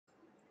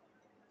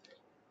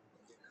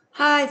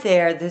Hi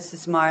there, this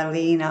is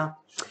Marlena,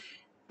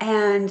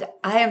 and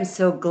I am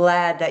so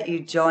glad that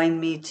you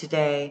joined me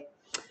today.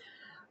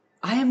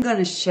 I am going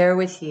to share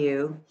with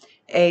you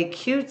a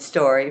cute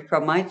story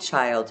from my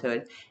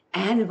childhood,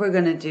 and we're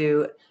going to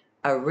do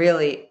a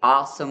really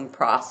awesome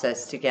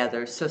process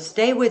together. So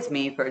stay with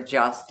me for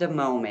just a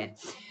moment.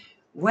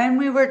 When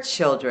we were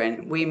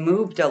children, we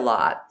moved a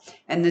lot,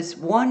 and this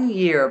one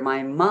year,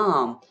 my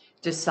mom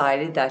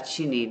decided that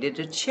she needed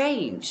a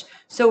change.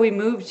 So we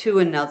moved to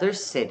another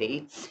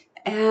city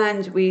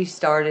and we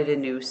started a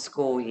new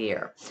school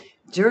year.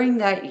 During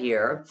that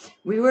year,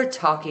 we were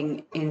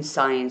talking in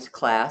science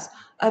class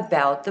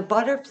about the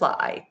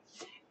butterfly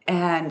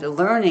and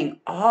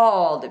learning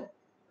all the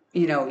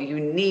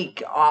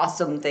unique,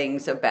 awesome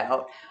things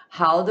about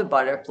how the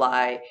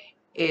butterfly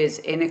is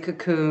in a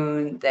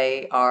cocoon.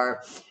 They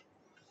are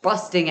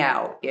busting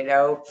out,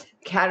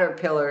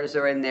 caterpillars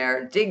are in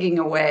there digging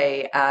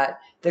away at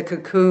the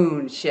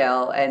cocoon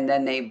shell, and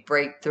then they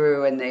break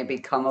through and they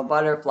become a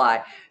butterfly.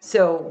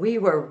 So we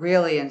were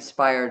really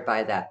inspired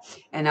by that.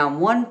 And on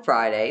one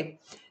Friday,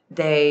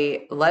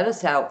 they let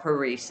us out for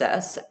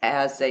recess,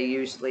 as they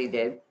usually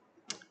did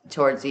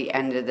towards the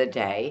end of the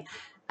day,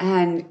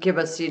 and give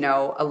us,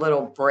 a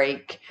little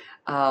break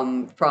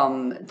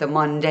from the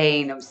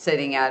mundane of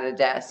sitting at a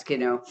desk.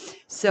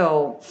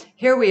 So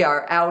here we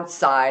are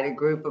outside, a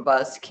group of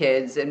us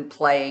kids, and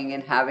playing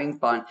and having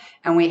fun.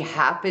 And we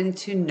happened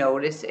to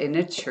notice in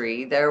a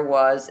tree there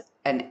was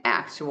an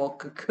actual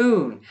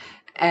cocoon.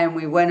 And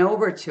we went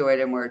over to it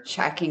and we're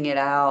checking it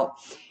out.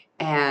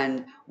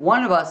 And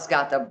one of us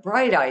got the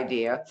bright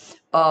idea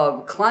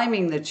of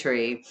climbing the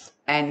tree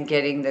and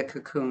getting the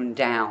cocoon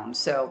down.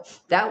 So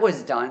that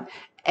was done.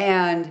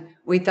 And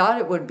we thought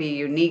it would be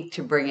unique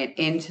to bring it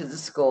into the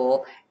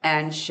school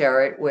and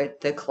share it with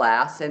the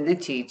class and the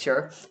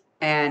teacher.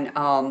 And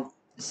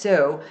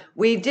so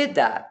we did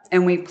that,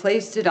 and we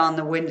placed it on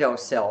the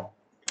windowsill.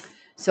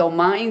 So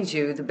mind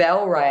you, the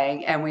bell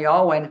rang and we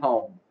all went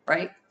home,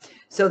 right?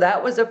 So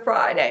that was a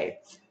Friday.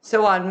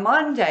 So on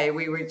Monday,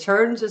 we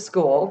returned to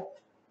school.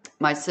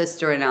 My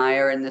sister and I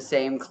are in the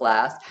same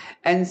class.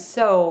 And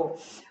so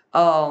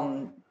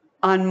on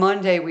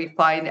Monday, we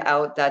find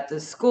out that the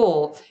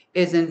school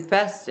is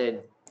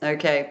infested,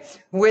 okay,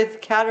 with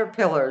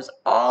caterpillars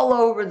all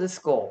over the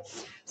school.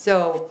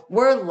 So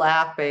we're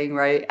laughing,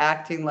 right,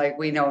 acting like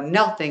we know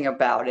nothing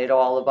about it,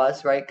 all of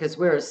us, right, because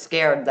we were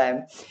scared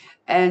then.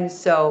 And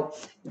so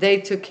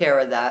they took care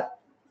of that.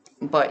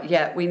 But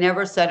yet we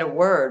never said a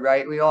word,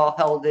 right? We all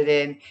held it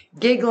in,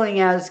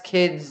 giggling as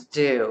kids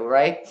do,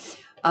 right?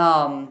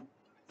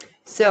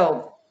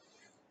 So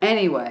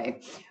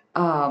anyway,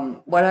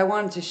 what I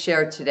wanted to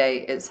share today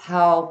is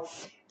how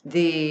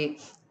the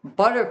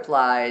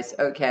butterflies,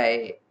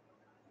 okay,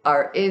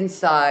 are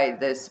inside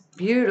this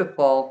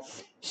beautiful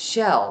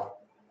shell.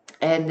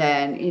 And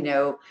then,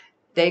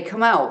 they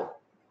come out,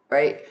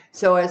 right?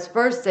 So as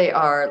first they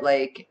are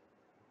like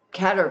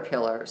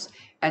caterpillars.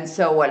 And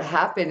so what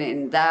happened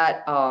in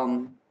that,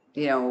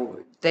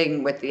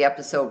 thing with the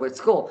episode with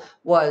school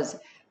was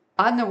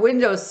on the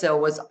windowsill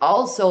was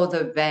also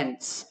the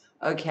vents,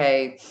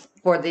 okay,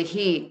 for the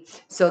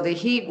heat. So the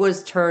heat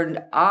was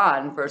turned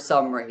on for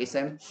some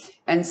reason.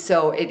 And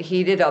so it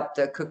heated up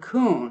the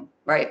cocoon,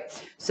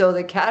 right? So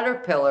the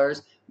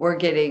caterpillars were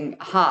getting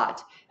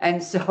hot.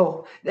 And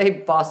so they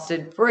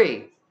busted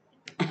free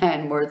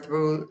and were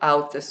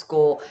throughout the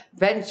school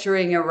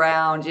venturing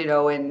around,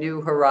 in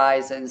new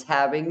horizons,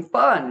 having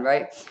fun,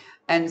 right?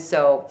 And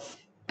so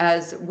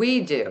as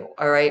we do,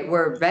 all right,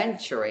 we're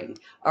venturing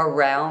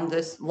around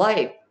this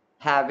life,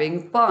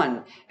 having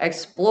fun,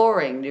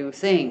 exploring new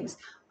things.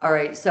 All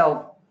right,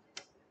 so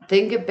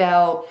think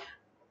about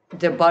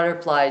the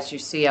butterflies you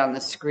see on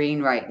the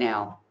screen right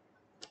now.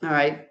 All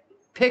right,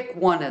 pick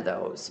one of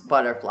those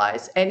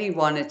butterflies, any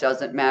one, it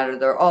doesn't matter.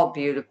 They're all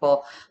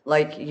beautiful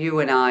like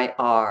you and I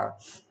are.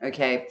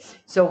 Okay,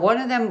 so one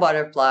of them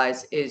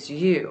butterflies is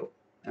you.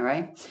 All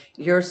right,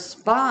 your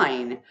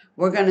spine,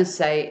 we're going to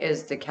say,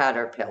 is the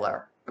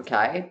caterpillar.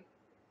 Okay,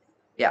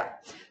 yeah.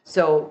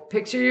 So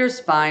picture your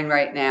spine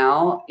right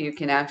now. You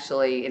can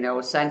actually,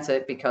 sense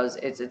it because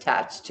it's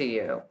attached to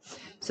you.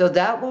 So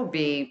that will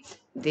be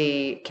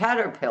the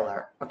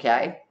caterpillar.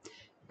 Okay,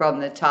 from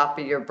the top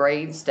of your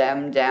brain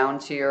stem down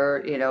to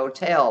your,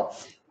 tail.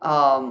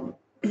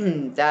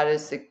 That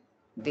is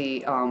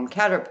the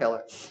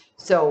caterpillar.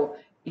 So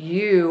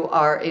you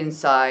are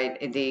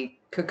inside the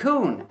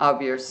cocoon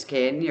of your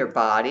skin, your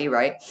body,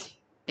 right?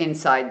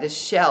 Inside the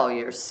shell,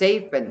 you're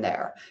safe in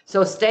there.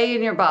 So stay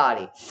in your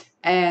body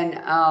and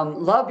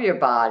love your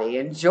body,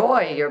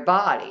 enjoy your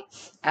body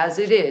as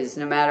it is,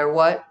 no matter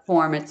what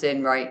form it's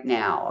in right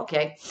now,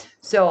 okay?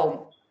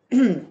 So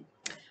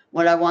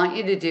what I want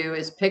you to do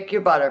is pick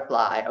your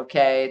butterfly,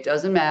 okay? It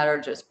doesn't matter,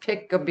 just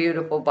pick a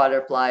beautiful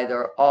butterfly.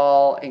 They're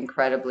all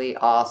incredibly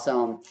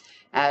awesome,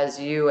 as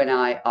you and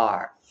I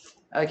are.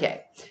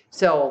 Okay,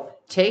 so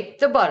take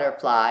the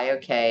butterfly,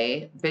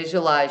 okay?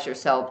 Visualize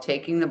yourself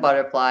taking the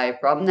butterfly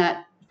from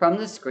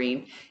the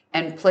screen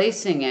and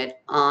placing it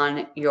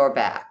on your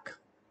back,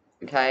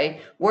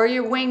 okay? Where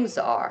your wings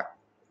are,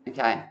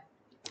 okay?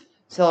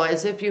 So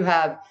as if you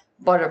have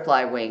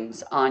butterfly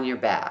wings on your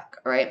back,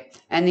 right?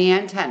 And the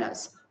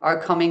antennas are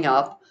coming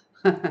up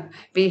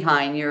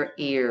behind your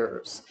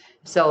ears.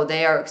 So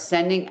they are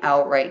extending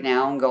out right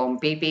now and going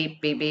beep,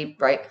 beep, beep,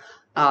 beep, right?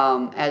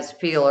 As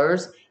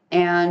feelers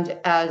and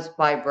as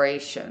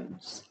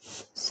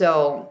vibrations.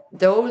 So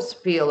those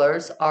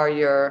feelers are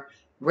your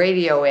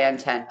radio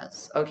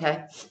antennas,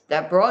 okay?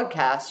 That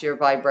broadcast your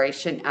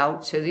vibration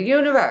out to the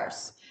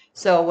universe.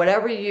 So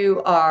whatever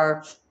you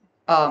are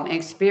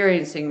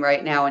experiencing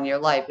right now in your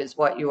life is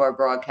what you are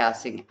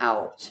broadcasting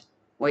out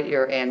with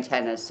your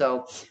antennas.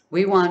 So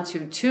we want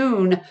to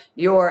tune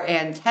your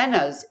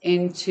antennas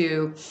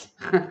into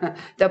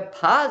the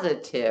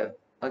positive,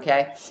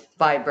 okay,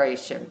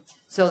 vibration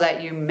so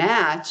that you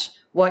match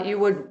what you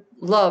would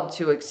love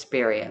to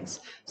experience.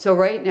 So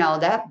right now,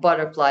 that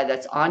butterfly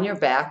that's on your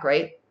back,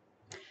 right,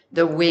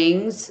 the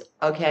wings,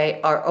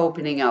 okay, are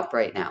opening up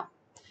right now.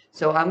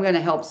 So I'm going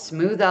to help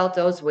smooth out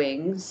those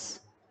wings.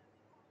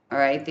 All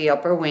right, the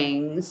upper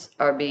wings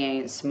are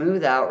being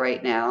smoothed out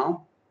right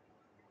now.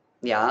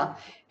 Yeah,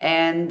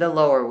 and the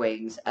lower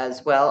wings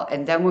as well.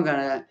 And then we're going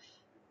to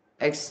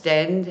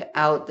extend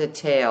out the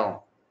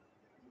tail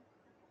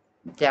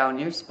down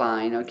your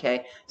spine,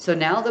 okay? So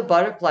now the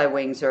butterfly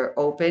wings are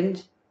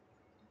opened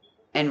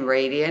and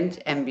radiant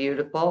and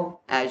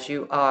beautiful as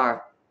you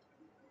are.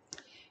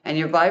 And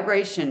your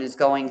vibration is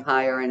going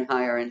higher and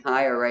higher and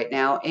higher right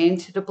now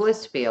into the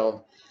bliss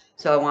field.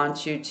 So I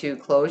want you to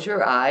close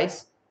your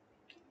eyes.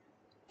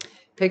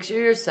 Picture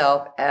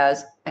yourself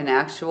as an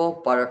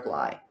actual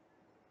butterfly.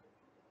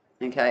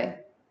 Okay?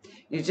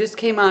 You just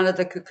came out of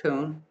the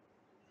cocoon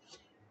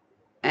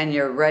and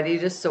you're ready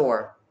to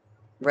soar,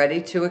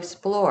 ready to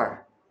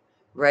explore,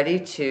 ready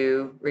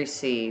to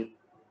receive.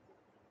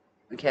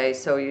 Okay,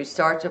 so you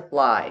start to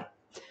fly.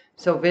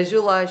 So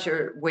visualize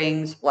your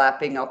wings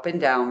flapping up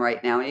and down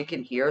right now. You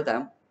can hear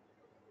them.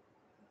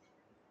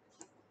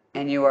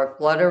 And you are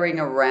fluttering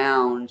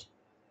around,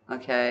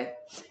 okay?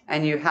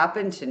 And you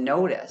happen to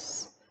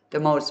notice the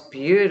most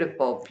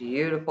beautiful,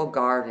 beautiful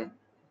garden.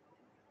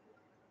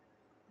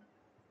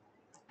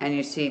 And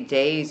you see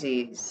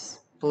daisies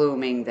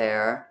blooming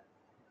there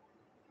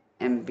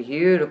and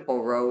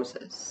beautiful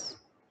roses,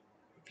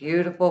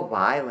 beautiful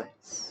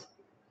violets.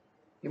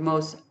 Your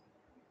most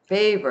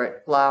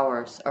favorite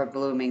flowers are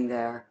blooming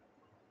there.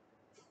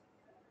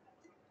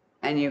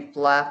 And you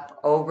flap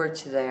over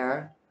to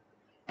there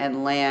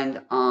and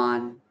land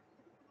on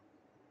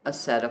a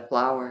set of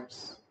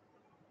flowers.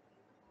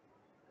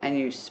 And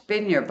you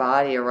spin your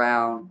body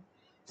around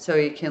so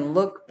you can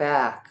look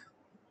back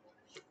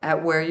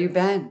at where you've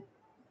been.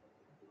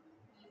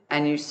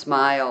 And you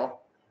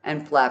smile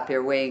and flap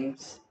your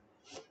wings.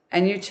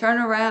 And you turn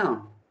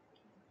around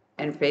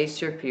and face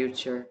your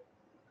future.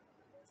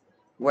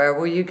 Where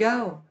will you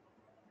go?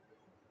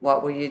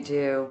 What will you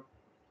do?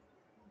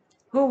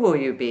 Who will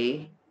you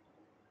be?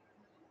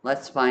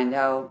 Let's find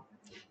out.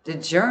 The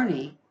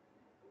journey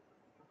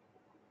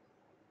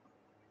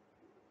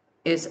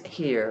is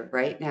here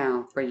right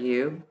now for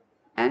you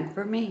and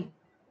for me.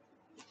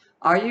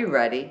 Are you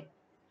ready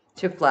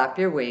to flap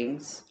your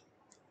wings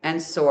and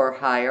soar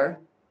higher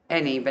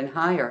and even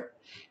higher?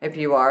 If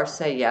you are,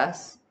 say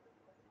yes.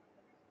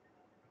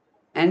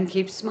 And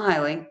keep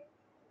smiling,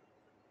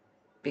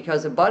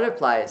 because a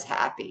butterfly is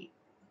happy,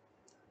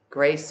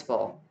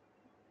 graceful,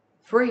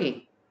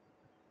 free.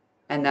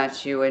 And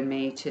that's you and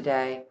me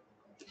today.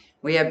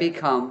 We have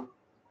become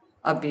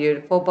a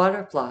beautiful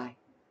butterfly.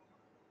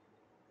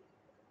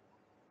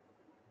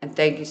 And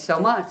thank you so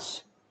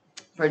much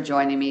for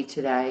joining me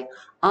today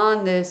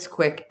on this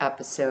quick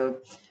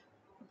episode.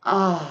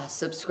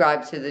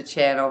 Subscribe to the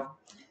channel.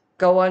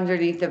 Go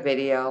underneath the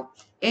video.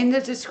 In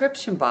the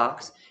description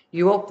box,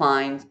 you will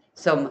find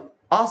some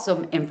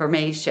awesome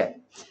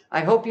information.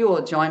 I hope you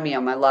will join me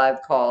on my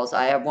live calls.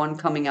 I have one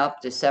coming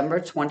up December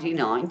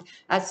 29th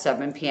at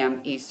 7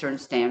 p.m. Eastern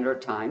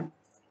Standard Time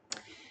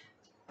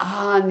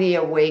on the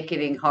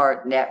Awakening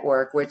Heart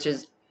Network, which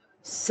is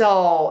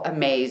so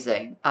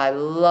amazing. I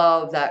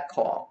love that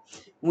call.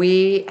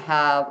 We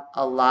have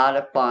a lot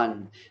of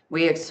fun.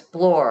 We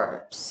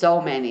explore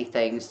so many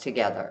things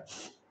together.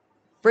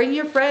 Bring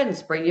your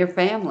friends, bring your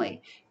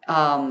family.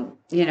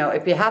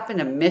 If you happen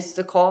to miss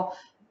the call,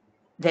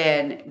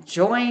 then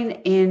join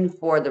in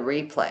for the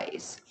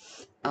replays.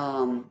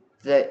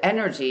 The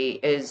energy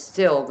is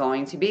still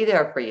going to be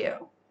there for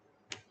you.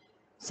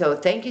 So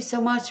thank you so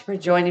much for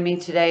joining me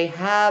today.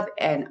 Have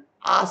an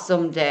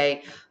awesome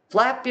day.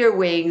 Flap your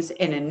wings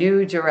in a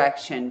new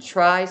direction.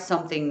 Try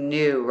something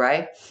new,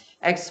 right?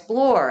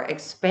 Explore,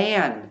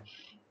 expand,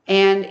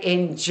 and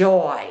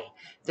enjoy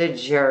the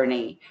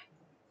journey.